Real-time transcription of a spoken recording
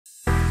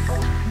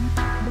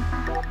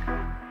Hi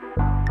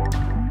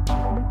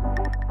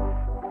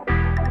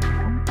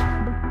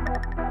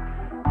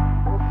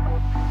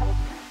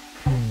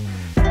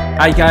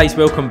guys,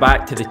 welcome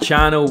back to the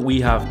channel. We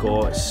have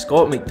got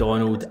Scott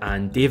McDonald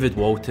and David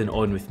Walton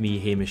on with me,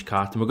 Hamish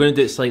Carton. We're going to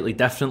do it slightly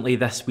differently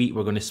this week.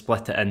 We're going to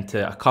split it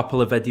into a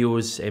couple of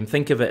videos.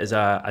 Think of it as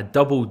a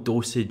double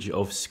dosage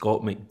of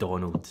Scott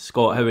McDonald.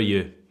 Scott, how are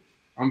you?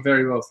 I'm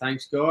very well,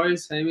 thanks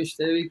guys. Hamish,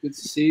 David, good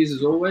to see you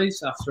as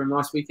always after a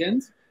nice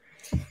weekend.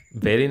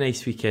 Very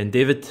nice weekend.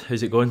 David,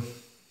 how's it going?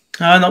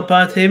 Not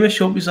bad, Hamish.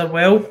 Hope you are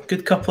well.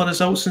 Good couple of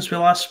results since we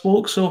last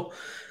spoke, so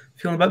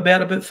feeling a bit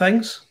better about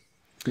things.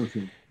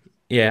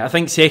 Yeah, I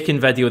think second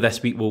video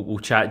this week we'll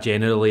chat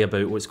generally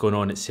about what's going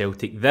on at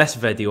Celtic. This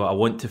video I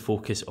want to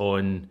focus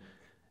on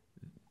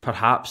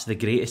perhaps the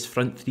greatest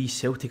front three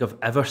Celtic I've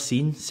ever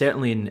seen,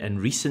 certainly in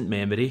recent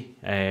memory.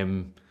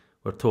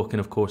 We're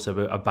talking, of course,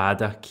 about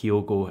Abada,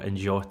 Kyogo and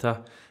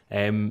Jota.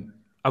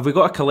 Have we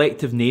got a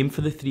collective name for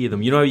the three of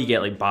them? You know how you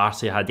get like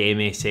Barca had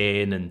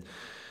MSN and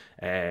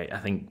I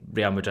think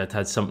Real Madrid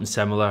had something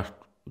similar.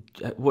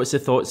 What's the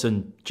thoughts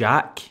on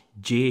Jack?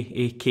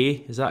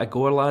 J-A-K? Is that a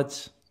goer,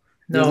 lads?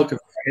 No. You're looking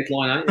for a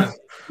headline, aren't you?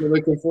 You're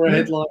looking for a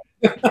headline.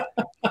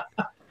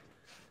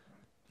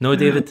 No,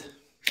 David?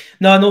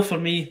 No, not for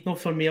me. Not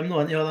for me. I'm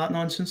not into all that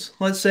nonsense.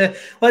 Let's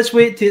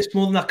wait till it's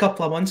more than a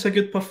couple of months of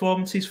good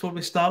performances before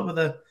we start with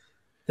the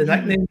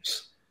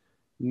nicknames.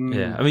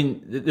 Yeah, I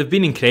mean, they've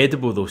been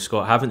incredible though,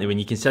 Scott, haven't they? When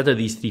you consider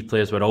these three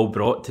players were all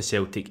brought to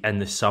Celtic in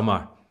the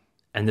summer,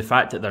 and the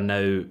fact that they're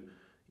now,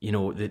 you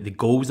know, the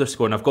goals they're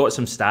scoring. I've got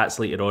some stats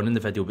later on in the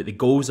video, but the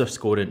goals they're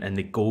scoring and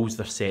the goals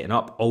they're setting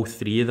up, all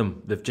three of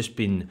them, they've just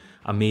been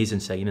amazing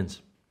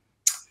signings.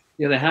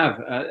 Yeah, they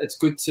have. It's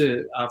good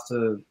to,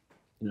 after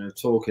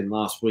talking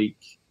last week,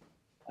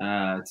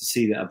 to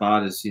see that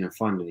Abada's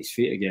finding his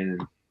feet again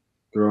and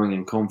growing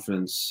in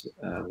confidence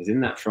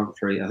within that front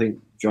three. I think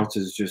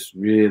Jota's just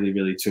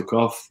really took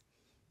off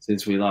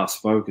since we last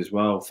spoke as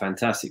well.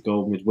 Fantastic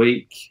goal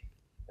midweek.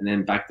 And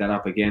then back that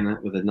up again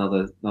with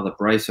another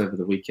brace over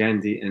the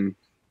weekend. He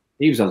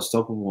was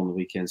unstoppable on the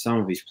weekend. Some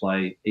of his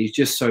play, he's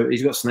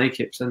got snake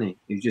hips, doesn't he?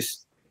 He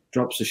just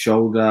drops the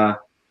shoulder.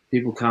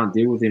 People can't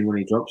deal with him when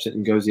he drops it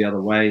and goes the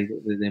other way.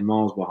 They're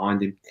miles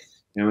behind him.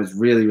 It's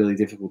really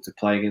difficult to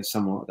play against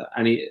someone like that.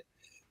 And he,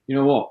 you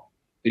know what?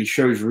 He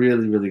shows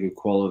really good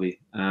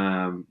quality.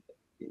 I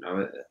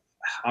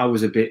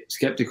was a bit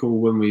skeptical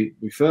when we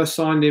first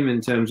signed him in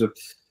terms of,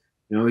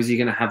 is he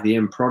going to have the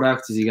end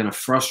product? Is he going to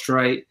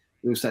frustrate?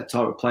 He was that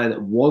type of player that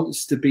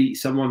wants to beat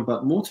someone,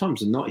 but more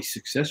times than not, he's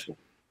successful.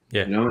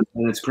 Yeah, and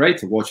it's great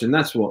to watch, and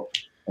that's what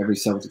every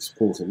Celtic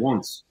supporter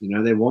wants.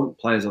 They want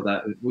players like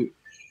that.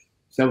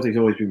 Celtic's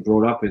always been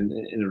brought up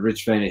in a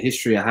rich vein of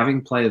history of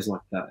having players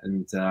like that,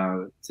 and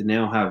to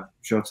now have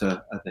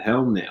Jota at the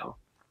helm now,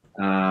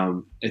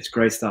 it's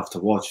great stuff to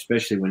watch,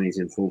 especially when he's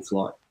in full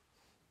flight.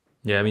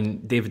 Yeah, I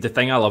mean, David, the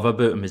thing I love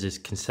about him is his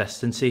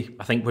consistency.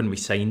 I think when we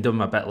signed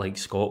him, a bit like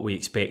Scott, we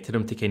expected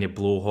him to kind of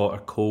blow hot or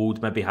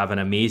cold, maybe have an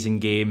amazing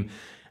game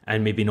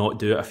and maybe not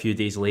do it a few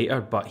days later.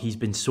 But he's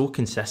been so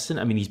consistent.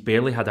 I mean, he's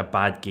barely had a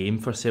bad game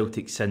for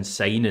Celtic since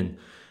signing.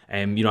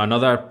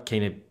 Another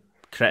kind of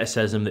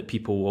criticism that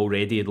people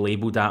already had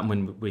labelled at him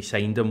when we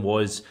signed him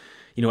was,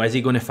 is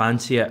he going to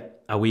fancy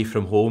it away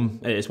from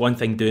home? It's one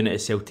thing doing it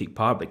at Celtic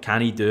Park, but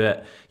can he do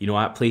it,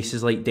 at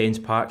places like Dens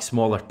Park,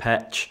 smaller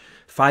pitch?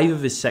 5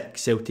 of his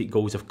 6 Celtic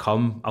goals have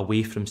come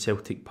away from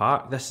Celtic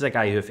Park. This is a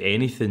guy who, if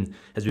anything,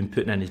 has been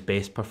putting in his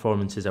best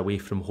performances away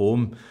from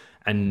home.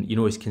 And,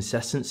 his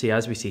consistency,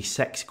 as we say,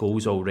 6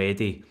 goals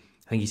already.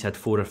 I think he's had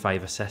 4 or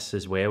 5 assists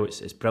as well.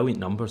 It's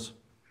brilliant numbers.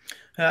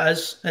 It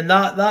is. And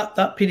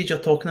that period you're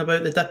talking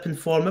about, the dip in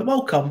form, it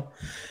will come.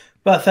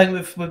 But I think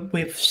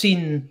we've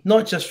seen,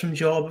 not just from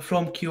Jota, but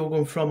from Kyogo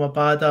and from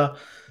Abada,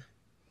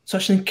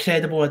 such an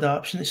incredible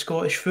adaptation to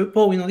Scottish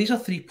football. These are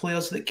 3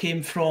 players that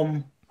came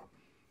from,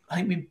 I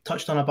think we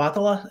touched on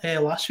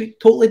Abada last week.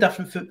 Totally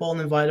different football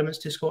and environments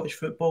to Scottish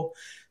football.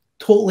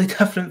 Totally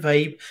different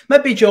vibe.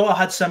 Maybe Jota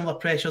had similar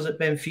pressures at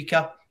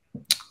Benfica.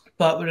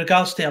 But with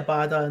regards to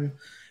Abada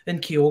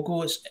and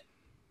Kyogo, it's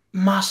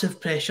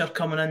massive pressure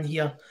coming in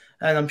here.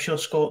 And I'm sure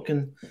Scott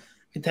can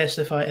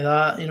testify to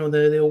that.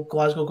 The old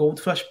Glasgow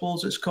Goldfish Bowl,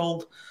 as it's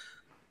called.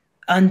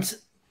 And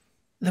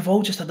they've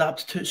all just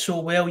adapted to it so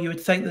well. You would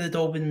think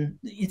that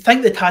you'd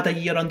think they'd had a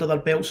year under their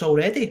belts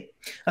already.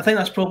 I think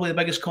that's probably the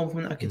biggest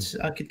compliment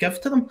I could give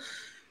to them.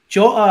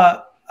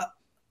 Jota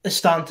is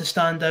starting to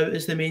stand out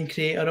as the main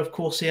creator. Of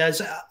course he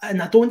is,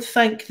 and I don't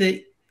think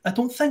that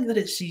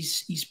it's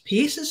his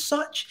pace as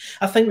such.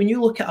 I think when you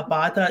look at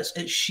Abada,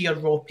 it's sheer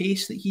raw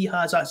pace that he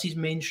has. That's his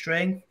main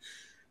strength.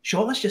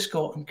 Jota's just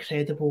got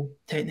incredible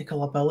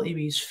technical ability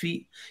with his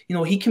feet.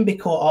 He can be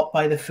caught up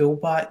by the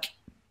fullback.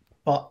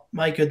 But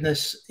my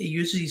goodness, he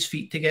uses his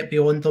feet to get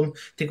beyond them,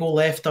 to go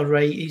left or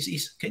right.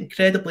 He's got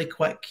incredibly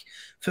quick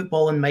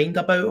footballing mind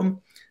about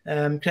him,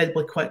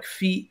 incredibly quick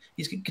feet.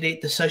 He's got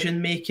great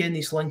decision making.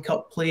 His link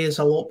up play is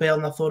a lot better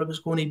than I thought it was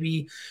going to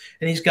be,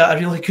 and he's got a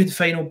really good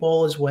final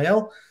ball as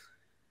well.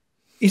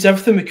 He's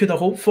everything we could have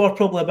hoped for,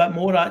 probably a bit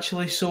more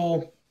actually.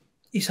 So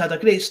he's had a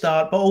great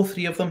start, but all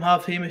three of them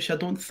have, Hamish. I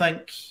don't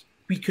think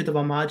we could have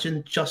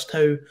imagined just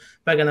how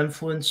big an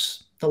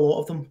influence the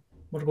lot of them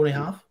were going to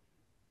have.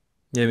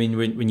 Yeah, I mean,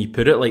 when you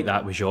put it like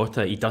that with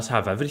Jota, he does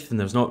have everything.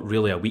 There's not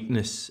really a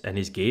weakness in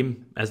his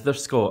game, is there,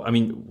 Scott? I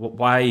mean,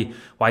 why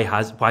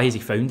has he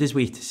found his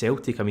way to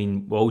Celtic? I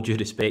mean, with all due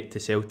respect to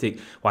Celtic,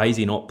 why is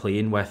he not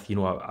playing with, you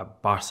know, a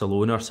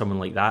Barcelona or someone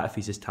like that if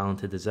he's as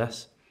talented as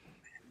this?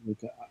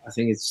 I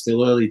think it's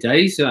still early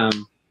days.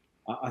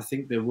 I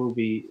think there will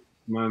be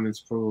moments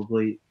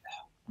probably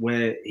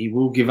where he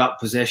will give up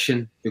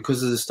possession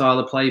because of the style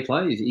of play he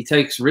plays. He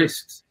takes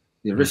risks.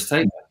 He's a risk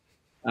taker.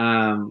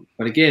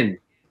 But again,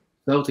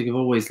 Celtic have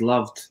always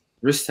loved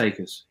risk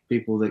takers,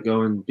 people that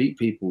go and beat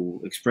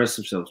people, express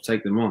themselves,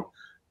 take them on.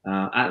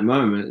 At the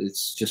moment,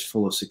 it's just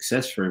full of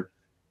success for him.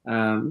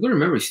 You've got to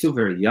remember, he's still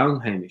very young,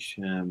 Hamish,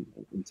 in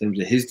terms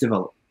of his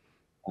development.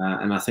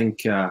 And I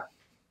think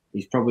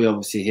he's probably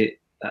obviously hit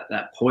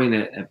that point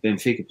at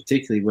Benfica,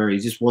 particularly where he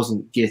just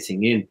wasn't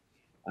getting in.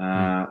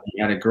 He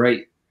had a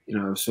great,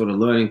 sort of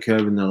learning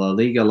curve in the La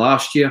Liga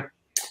last year.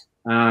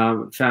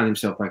 Found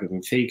himself back at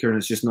Benfica, and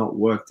it's just not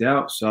worked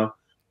out. So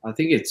I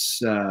think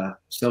it's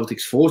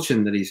Celtic's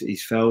fortune that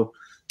he's fell.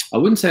 I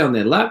wouldn't say on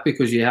their lap,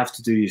 because you have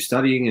to do your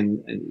studying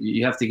and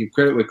you have to give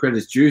credit where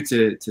credit's due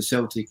to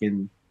Celtic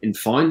in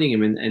finding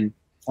him and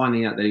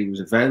finding out that he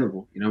was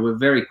available. We're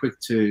very quick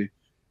to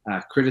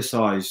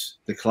criticise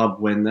the club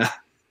when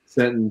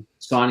certain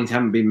signings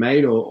haven't been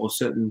made or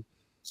certain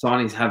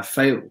signings have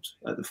failed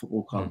at the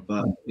football club.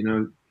 But,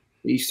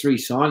 these three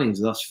signings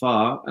thus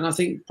far, and I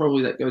think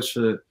probably that goes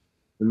for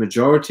the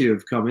majority who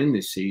have come in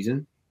this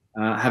season,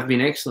 have been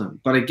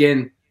excellent. But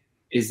again,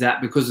 is that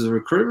because of the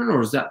recruitment,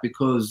 or is that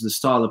because the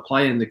style of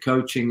play and the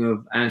coaching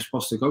of Ange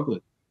Postecoglou?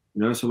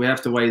 So we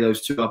have to weigh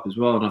those two up as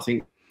well. And I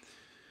think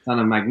done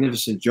a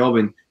magnificent job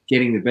in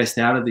getting the best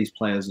out of these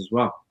players as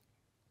well.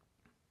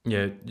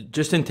 Yeah,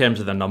 just in terms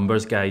of the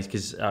numbers, guys,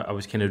 because I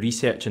was kind of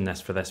researching this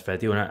for this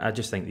video, and I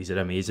just think these are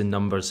amazing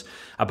numbers.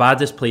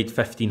 Abada's played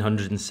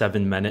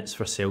 1,507 minutes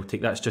for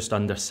Celtic. That's just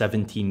under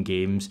 17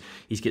 games.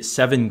 He's got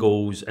 7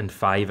 goals and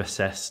 5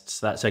 assists.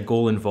 That's a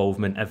goal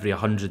involvement every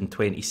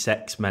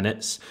 126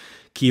 minutes.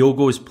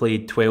 Kyogo's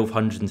played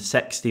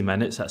 1,260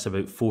 minutes. That's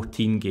about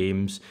 14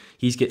 games.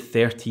 He's got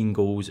 13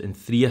 goals and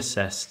 3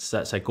 assists.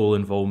 That's a goal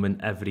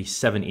involvement every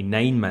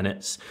 79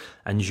 minutes.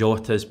 And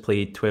Jota's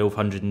played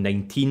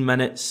 1,219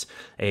 minutes.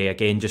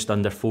 Again, just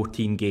under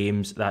 14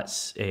 games.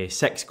 That's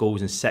 6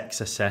 goals and 6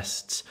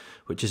 assists,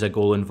 which is a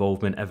goal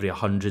involvement every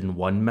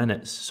 101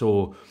 minutes.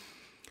 So,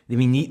 I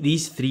mean,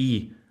 these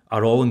three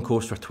are all in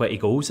course for 20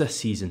 goals this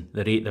season,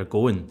 the rate they're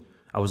going.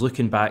 I was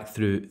looking back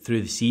through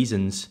the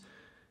seasons.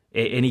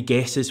 Any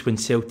guesses when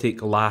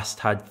Celtic last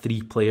had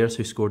 3 players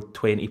who scored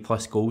 20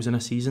 plus goals in a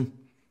season?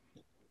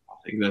 I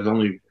think there's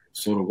only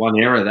sort of one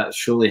era that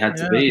surely had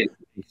to be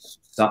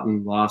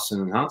Sutton,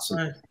 Larson, and Hudson.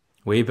 Right.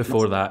 Way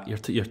before that,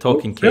 you're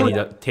talking Kenny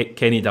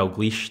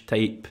Dalglish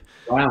type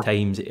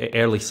times,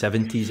 early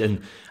 70s,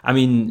 and I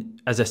mean,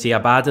 as I say,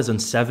 Abada's on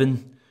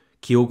 7,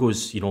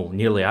 Kyogo's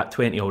nearly at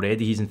 20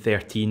 already. He's in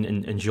 13,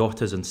 and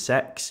Jota's on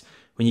 6.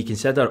 When you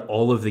consider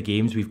all of the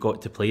games we've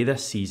got to play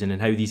this season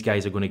and how these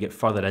guys are going to get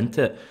further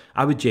into it,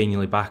 I would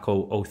genuinely back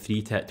all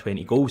 3 to hit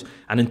 20 goals.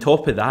 And on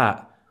top of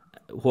that,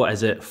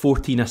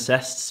 14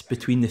 assists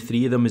between the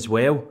 3 of them as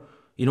well.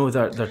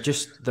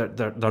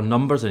 Their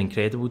numbers are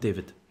incredible,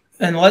 David.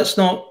 And let's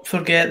not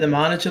forget the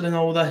manager in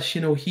all this.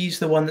 He's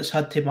the one that's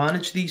had to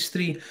manage these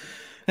 3.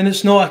 And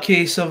it's not a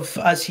case of,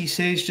 as he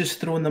says,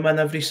 just throwing them in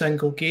every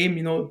single game.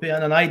 It'd be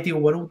in an ideal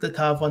world they'd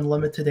have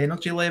unlimited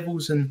energy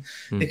levels and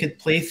they could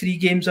play 3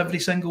 games every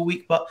single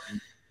week. But,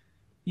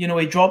 he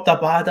dropped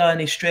Abada and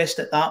he stressed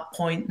at that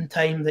point in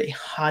time that he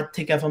had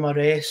to give him a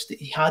rest.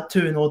 He had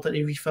to in order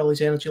to refill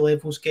his energy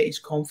levels, get his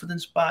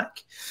confidence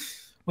back.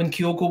 When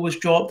Kyogo was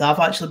dropped, I've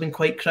actually been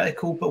quite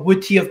critical. But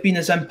would he have been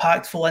as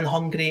impactful in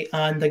Hungary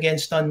and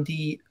against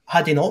Dundee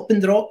had he not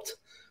been dropped?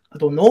 I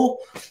don't know.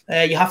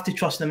 You have to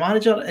trust the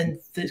manager, and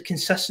the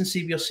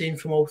consistency we're seeing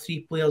from all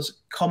 3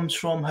 players comes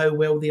from how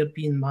well they're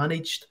being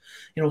managed.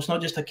 It's not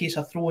just a case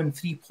of throwing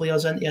 3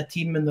 players into a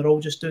team and they're all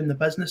just doing the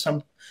business.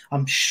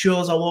 I'm sure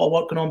there's a lot of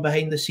work going on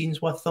behind the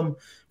scenes with them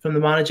from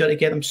the manager to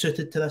get them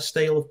suited to this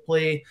style of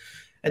play.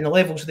 And the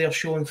levels they're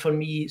showing, for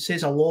me,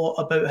 says a lot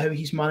about how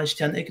he's managed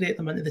to integrate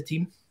them into the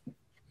team.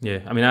 Yeah,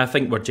 I mean, I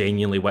think we're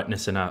genuinely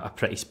witnessing a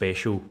pretty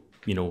special,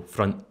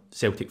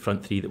 Celtic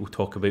front 3 that we'll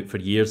talk about for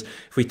years.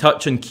 If we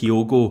touch on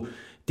Kyogo,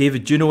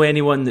 David, do you know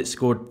anyone that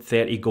scored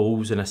 30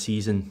 goals in a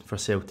season for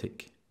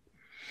Celtic?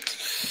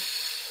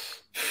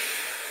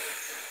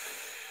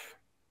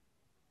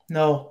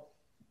 No.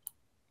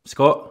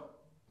 Scott,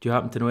 do you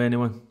happen to know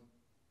anyone?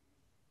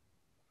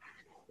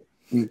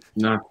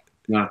 No.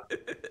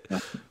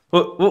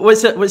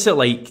 What's it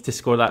like to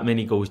score that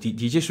many goals? Do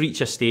you just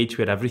reach a stage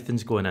where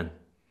everything's going in?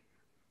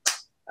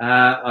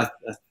 I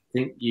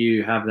think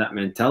you have that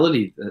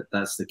mentality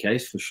that's the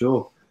case for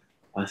sure.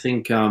 I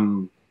think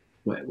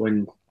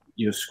when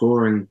you're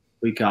scoring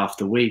week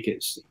after week,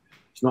 it's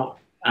not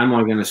am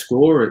I going to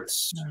score?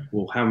 It's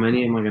well, how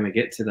many am I going to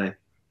get today?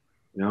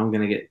 I'm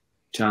going to get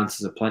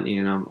chances are plenty,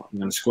 and I'm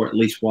going to score at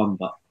least one,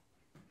 but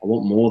I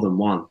want more than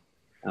one.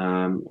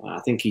 I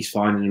think he's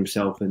finding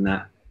himself in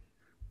that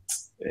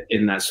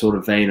sort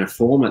of vein of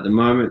form at the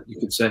moment. You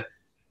could say,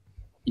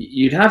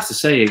 you'd have to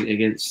say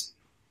against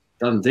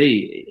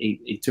Dundee,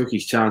 he took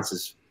his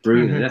chances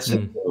brilliantly. That's a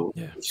goal.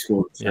 Yeah. He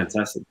scored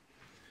fantastic.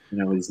 You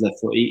know, with his left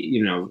foot,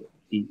 he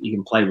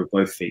can play with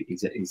both feet.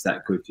 He's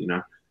that good. You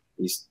know,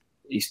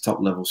 he's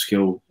top level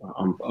skill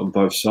on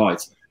both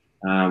sides.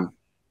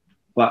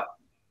 But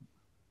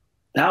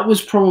that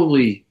was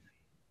probably,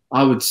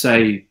 I would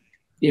say,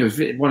 you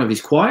know, one of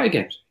his quieter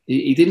games.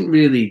 He didn't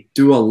really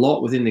do a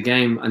lot within the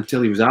game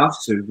until he was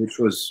asked to, which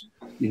was,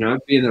 you know,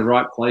 be in the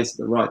right place at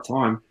the right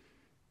time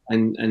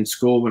and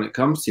score when it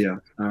comes to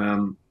you.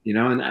 You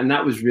know, and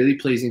that was really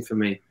pleasing for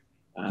me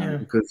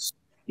because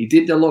he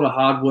did a lot of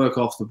hard work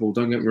off the ball.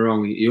 Don't get me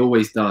wrong. He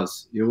always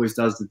does. He always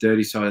does the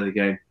dirty side of the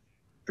game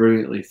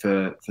brilliantly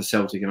for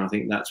Celtic. And I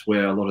think that's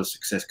where a lot of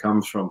success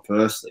comes from,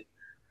 firstly.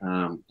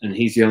 And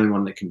he's the only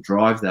one that can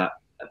drive that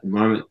at the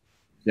moment.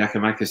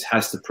 Giakoumakis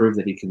has to prove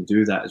that he can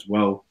do that as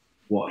well,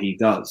 what he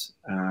does.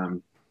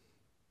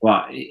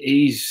 But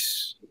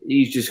he's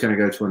just going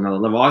to go to another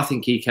level. I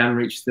think he can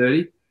reach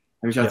 30.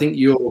 I think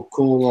your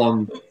call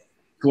on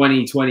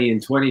 20, 20,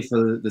 and 20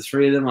 for the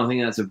three of them, I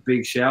think that's a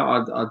big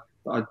shout.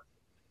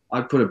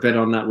 I'd put a bet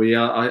on that.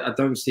 I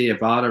don't see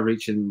Abada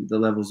reaching the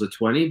levels of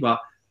 20, but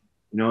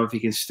you know, if he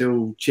can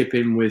still chip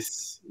in with,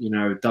 you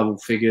know, double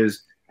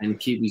figures and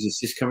keep his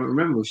assists coming.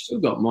 Remember, we've still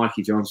got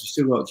Mikey Johnson, we've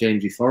still got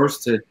Jamesy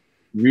Forrest to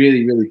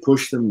really, really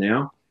push them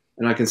now.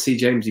 And I can see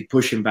Jamesy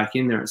pushing back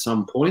in there at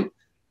some point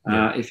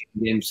if he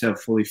can get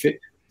himself fully fit.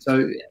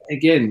 So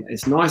again,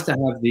 it's nice to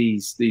have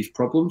these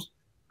problems,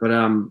 but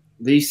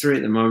these three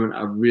at the moment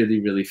are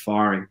really, really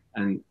firing.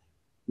 And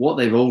what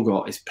they've all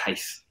got is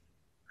pace.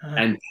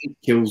 And it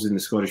kills in the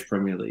Scottish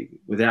Premier League,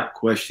 without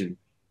question.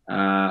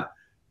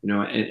 You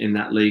know, in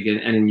that league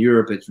and in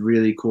Europe, it's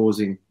really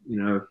causing,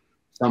 you know,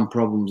 some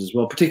problems as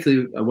well,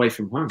 particularly away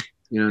from home.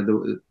 You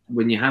know,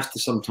 when you have to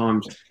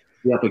sometimes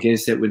be up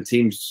against it when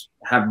teams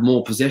have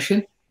more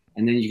possession,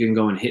 and then you can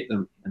go and hit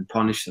them and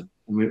punish them.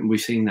 And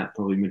we've seen that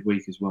probably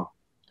midweek as well.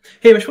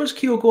 Hamish, what's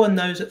Kyogo on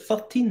now? Is it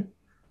 13?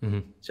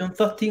 He's on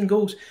 13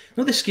 goals. You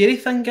know, the scary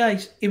thing,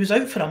 guys, he was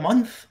out for a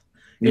month.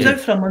 He was out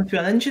for a month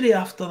with an injury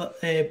after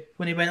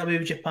when he went away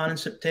with Japan in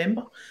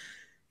September.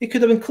 He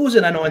could have been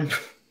closing in on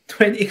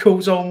 20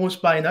 goals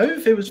almost by now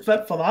if he was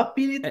fit for that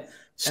period.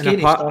 Scary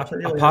stuff.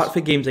 Apart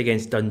from games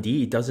against Dundee,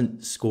 he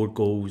doesn't score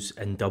goals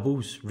in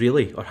doubles,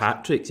 really, or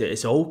hat-tricks.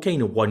 It's all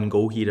kind of one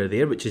goal here or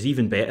there, which is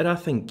even better, I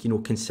think, you know,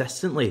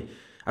 consistently.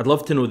 I'd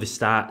love to know the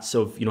stats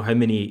of, you know, how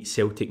many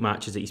Celtic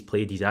matches that he's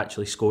played he's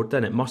actually scored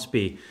in. It must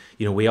be,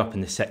 you know, way up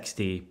in the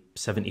 60,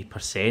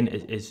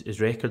 70%.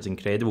 His record's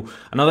incredible.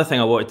 Another thing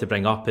I wanted to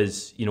bring up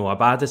is, you know,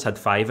 Abada's had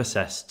 5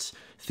 assists.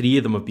 3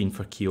 of them have been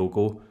for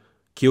Kyogo.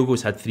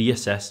 Kyogo's had 3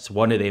 assists.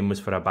 1 of them was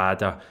for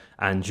Abada.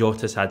 And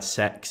Jota's had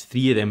 6.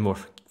 3 of them were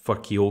for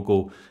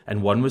Kyogo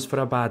and 1 was for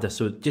Abada.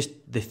 So just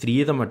the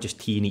 3 of them are just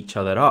teeing each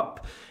other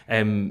up.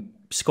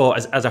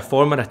 Scott, as a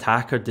former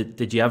attacker,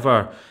 did you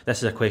ever, this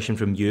is a question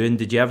from you, and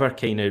did you ever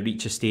kind of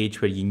reach a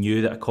stage where you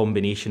knew that a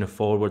combination of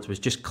forwards was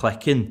just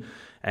clicking?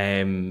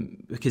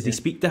 Because they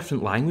speak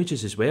different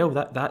languages as well.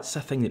 That's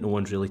a thing that no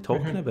one's really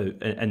talking about.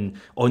 And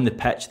on the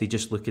pitch, they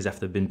just look as if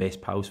they've been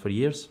best pals for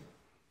years.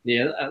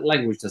 Yeah,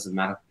 language doesn't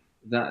matter.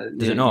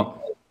 Does it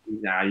not?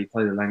 You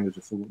play the language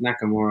of football.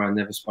 Nakamura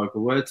never spoke a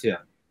word to you.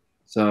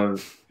 So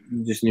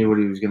you just knew what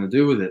he was going to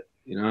do with it,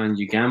 you know, and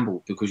you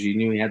gambled because you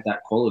knew he had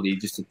that quality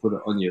just to put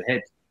it on your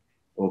head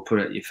or put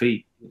it at your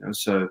feet, you know.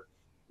 So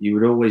you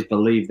would always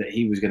believe that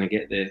he was going to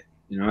get there.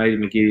 You know,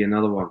 Aidan McGee,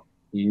 another one.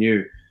 You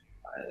knew.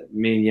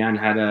 Me and Jan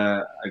had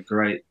a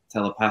great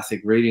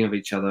telepathic reading of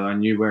each other. I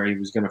knew where he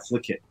was going to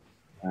flick it.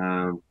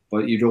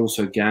 But you'd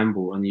also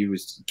gamble and you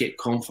would get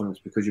confidence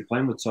because you're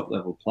playing with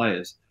top-level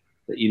players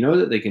that you know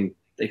that they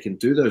can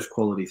do those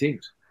quality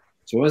things.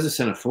 So as a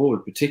centre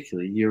forward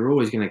particularly, you're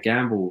always going to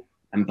gamble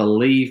and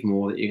believe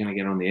more that you're going to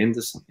get on the end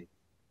of something.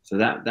 So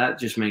that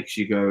just makes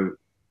you go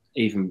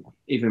even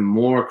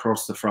more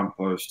across the front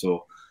post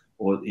or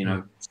you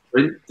know,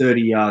 sprint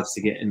 30 yards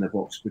to get in the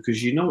box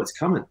because you know it's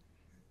coming.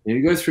 You know,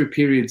 you go through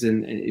periods,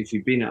 and if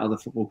you've been at other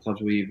football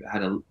clubs where you've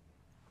had a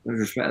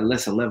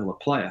lesser level of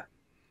player,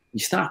 you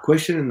start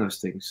questioning those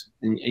things,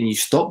 and you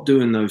stop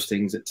doing those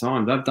things at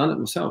times. I've done it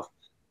myself,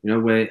 you know,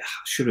 where I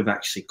should have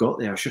actually got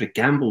there. I should have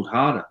gambled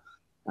harder.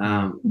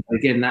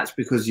 Again, that's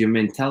because your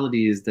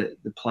mentality is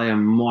that the player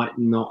might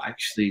not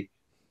actually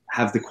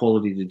have the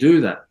quality to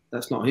do that.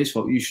 That's not his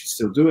fault. You should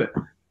still do it.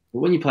 But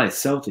when you play at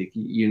Celtic,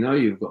 you know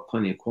you've got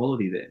plenty of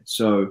quality there.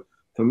 So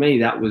for me,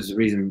 that was the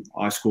reason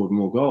I scored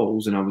more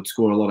goals and I would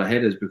score a lot of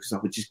headers because I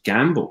would just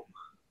gamble.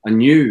 I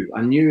knew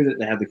that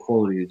they had the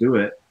quality to do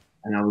it,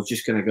 and I was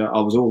just going to go. I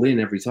was all in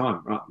every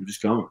time. Right, I'm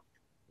just going.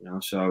 You know,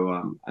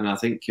 so and I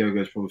think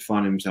Kyogo's probably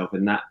finding himself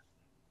in that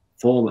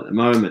form at the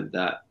moment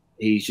that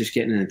he's just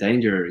getting in the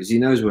danger areas. He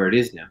knows where it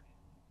is now.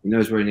 He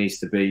knows where he needs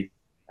to be.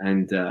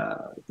 And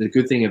the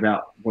good thing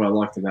about what I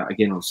liked about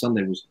again on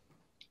Sunday was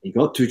he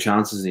got 2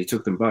 chances and he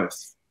took them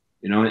both.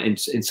 You know, in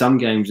some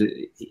games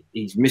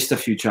he's missed a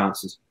few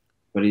chances,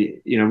 but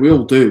we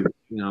all do.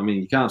 You know, I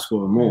mean, you can't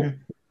score them more,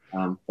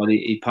 but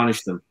he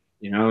punished them.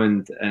 You know,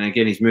 and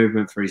again, his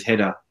movement for his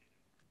header.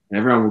 And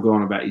everyone will go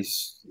on about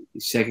his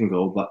second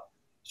goal, but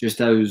just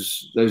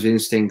those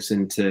instincts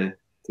and to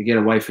get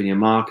away from your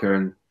marker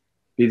and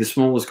be the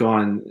smallest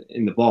guy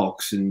in the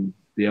box and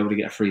be able to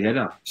get a free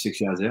header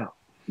 6 yards out.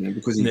 You know,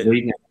 because he's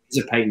leading,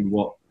 anticipating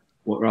what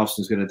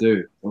Ralston's going to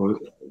do. Or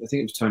I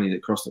think it was Tony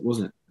that crossed it,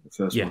 wasn't it? The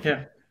first one.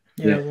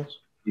 Yeah, it was.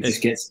 He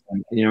just gets,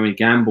 he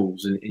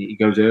gambles and he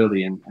goes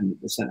early, and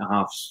the centre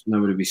half's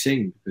nowhere to be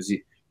seen because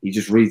he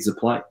just reads the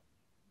play.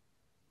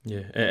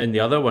 Yeah, and the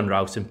other one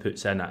Ralston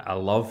puts in, I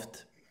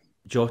loved.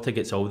 Jota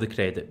gets all the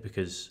credit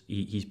because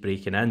he's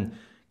breaking in.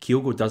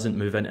 Kyogo doesn't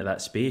move into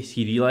that space.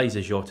 He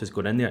realises Jota's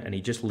going in there and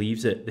he just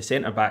leaves it. The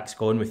centre-back's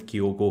gone with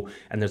Kyogo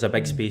and there's a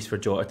big space for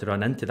Jota to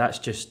run into. That's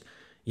just,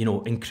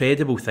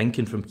 incredible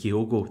thinking from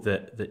Kyogo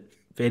that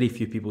very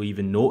few people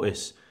even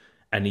notice.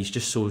 And he's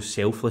just so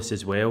selfless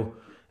as well.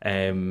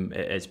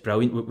 It's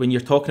brilliant. When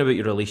you're talking about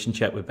your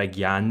relationship with Big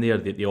Jan there,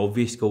 the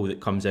obvious goal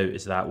that comes out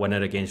is that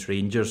winner against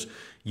Rangers.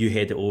 You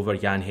head it over,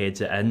 Jan heads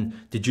it in.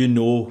 Did you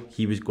know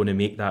he was going to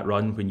make that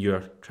run when you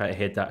were trying to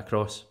head that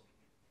across?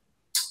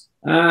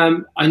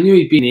 I knew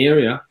he'd be in the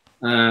area,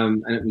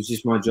 and it was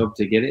just my job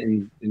to get it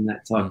in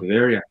that type of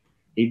area.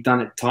 He'd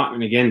done it time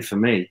and again for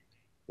me.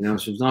 So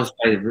it was nice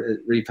to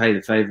repay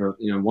the favour,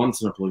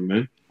 once in a blue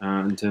moon,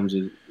 in terms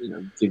of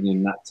giving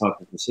him that type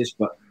of assist.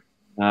 But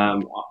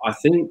I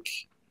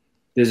think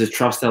there's a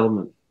trust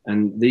element,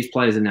 and these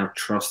players are now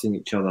trusting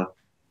each other.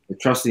 They're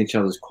trusting each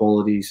other's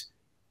qualities,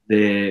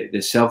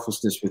 their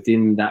selflessness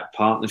within that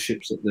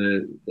partnerships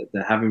that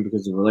they're having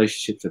because the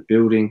relationships are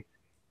building.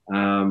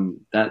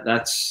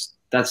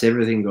 That's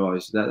everything,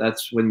 guys.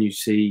 That's when you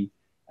see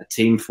a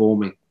team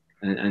forming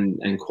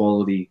and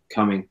quality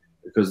coming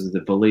because of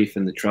the belief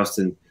and the trust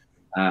and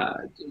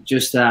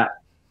just that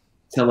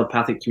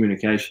telepathic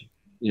communication.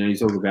 You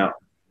talk about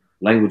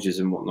languages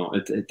and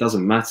whatnot. It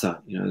doesn't matter.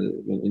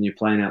 When you're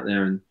playing out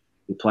there and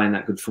you're playing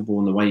that good football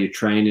and the way you're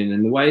training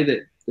and the way that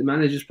the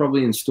manager's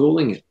probably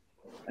installing it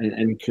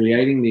and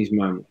creating these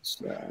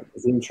moments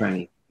within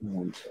training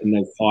in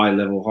those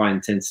high-level,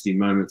 high-intensity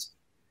moments,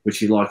 which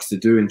he likes to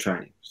do in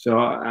training. So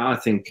I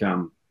think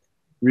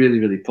really,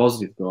 really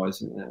positive,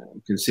 guys,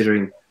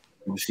 considering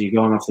obviously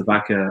you're going off the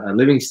back of a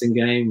Livingston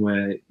game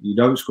where you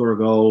don't score a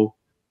goal,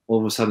 all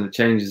of a sudden it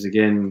changes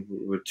again.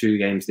 We're 2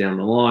 games down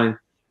the line,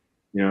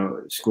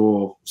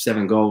 score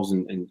 7 goals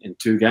in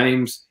 2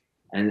 games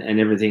and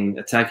everything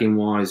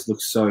attacking-wise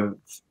looks so,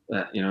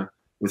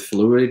 with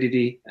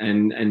fluidity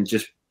and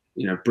just,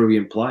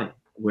 brilliant play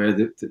where,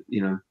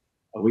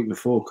 a week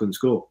before couldn't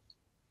score.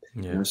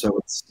 Yeah. So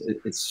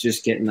it's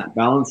just getting that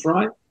balance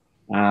right,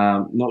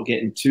 not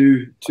getting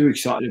too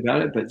excited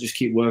about it, but just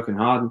keep working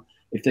hard. And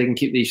if they can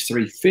keep these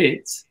 3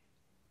 fit,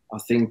 I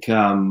think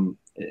they're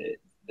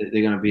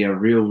going to be a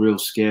real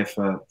scare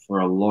for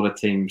a lot of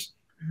teams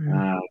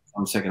on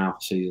the second half of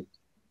the season.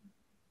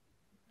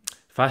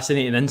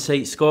 Fascinating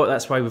insight, Scott.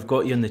 That's why we've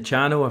got you on the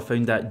channel. I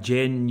found that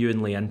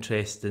genuinely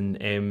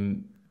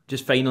interesting.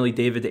 Just finally,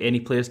 David,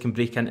 any players can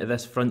break into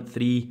this front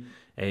 3?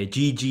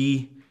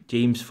 GG,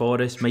 James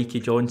Forrest, Mikey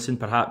Johnson,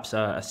 perhaps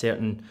a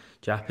certain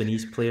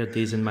Japanese player,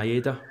 Daisen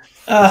Maeda?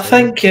 I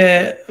think,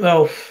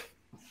 we'll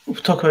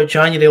talk about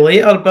January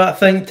later, but I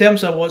think in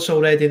terms of what's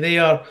already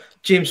there,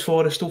 James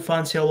Forrest will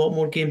fancy a lot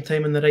more game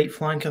time on the right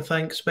flank, I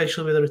think,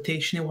 especially with the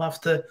rotation he'll have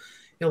to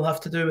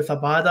do with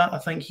Abada. I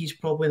think he's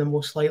probably the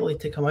most likely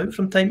to come out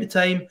from time to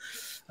time.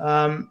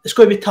 It's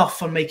going to be tough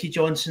for Mikey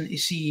Johnson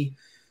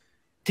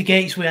to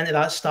get his way into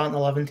that starting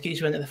 11, to get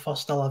his way into the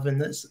first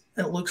 11.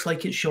 It looks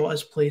like it's shot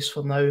his place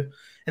for now.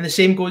 And the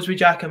same goes with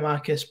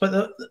Giakoumakis.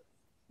 But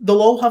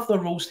they'll all have their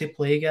roles to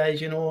play,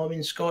 guys.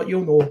 Scott,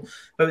 you'll know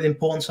about the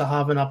importance of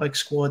having a big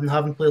squad and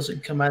having players that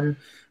can come in.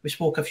 We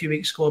spoke a few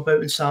weeks ago about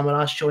when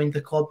Samaras joined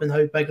the club and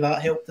how big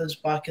that helped us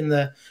back in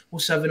the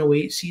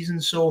 07-08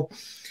 season. So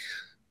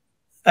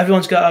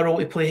everyone's got a role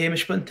to play,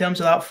 Hamish. But in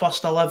terms of that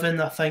first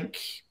 11, I think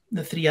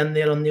the 3 in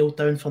there are nailed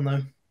down for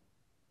now.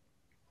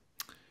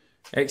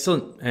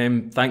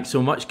 Excellent. Thanks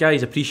so much,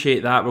 guys.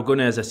 Appreciate that. We're going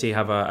to, as I say,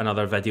 have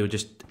another video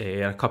just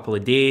in a couple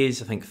of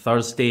days, I think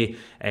Thursday,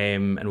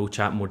 and we'll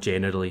chat more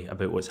generally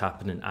about what's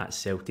happening at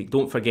Celtic.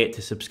 Don't forget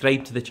to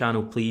subscribe to the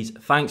channel, please.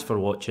 Thanks for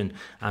watching,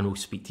 and we'll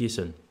speak to you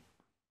soon.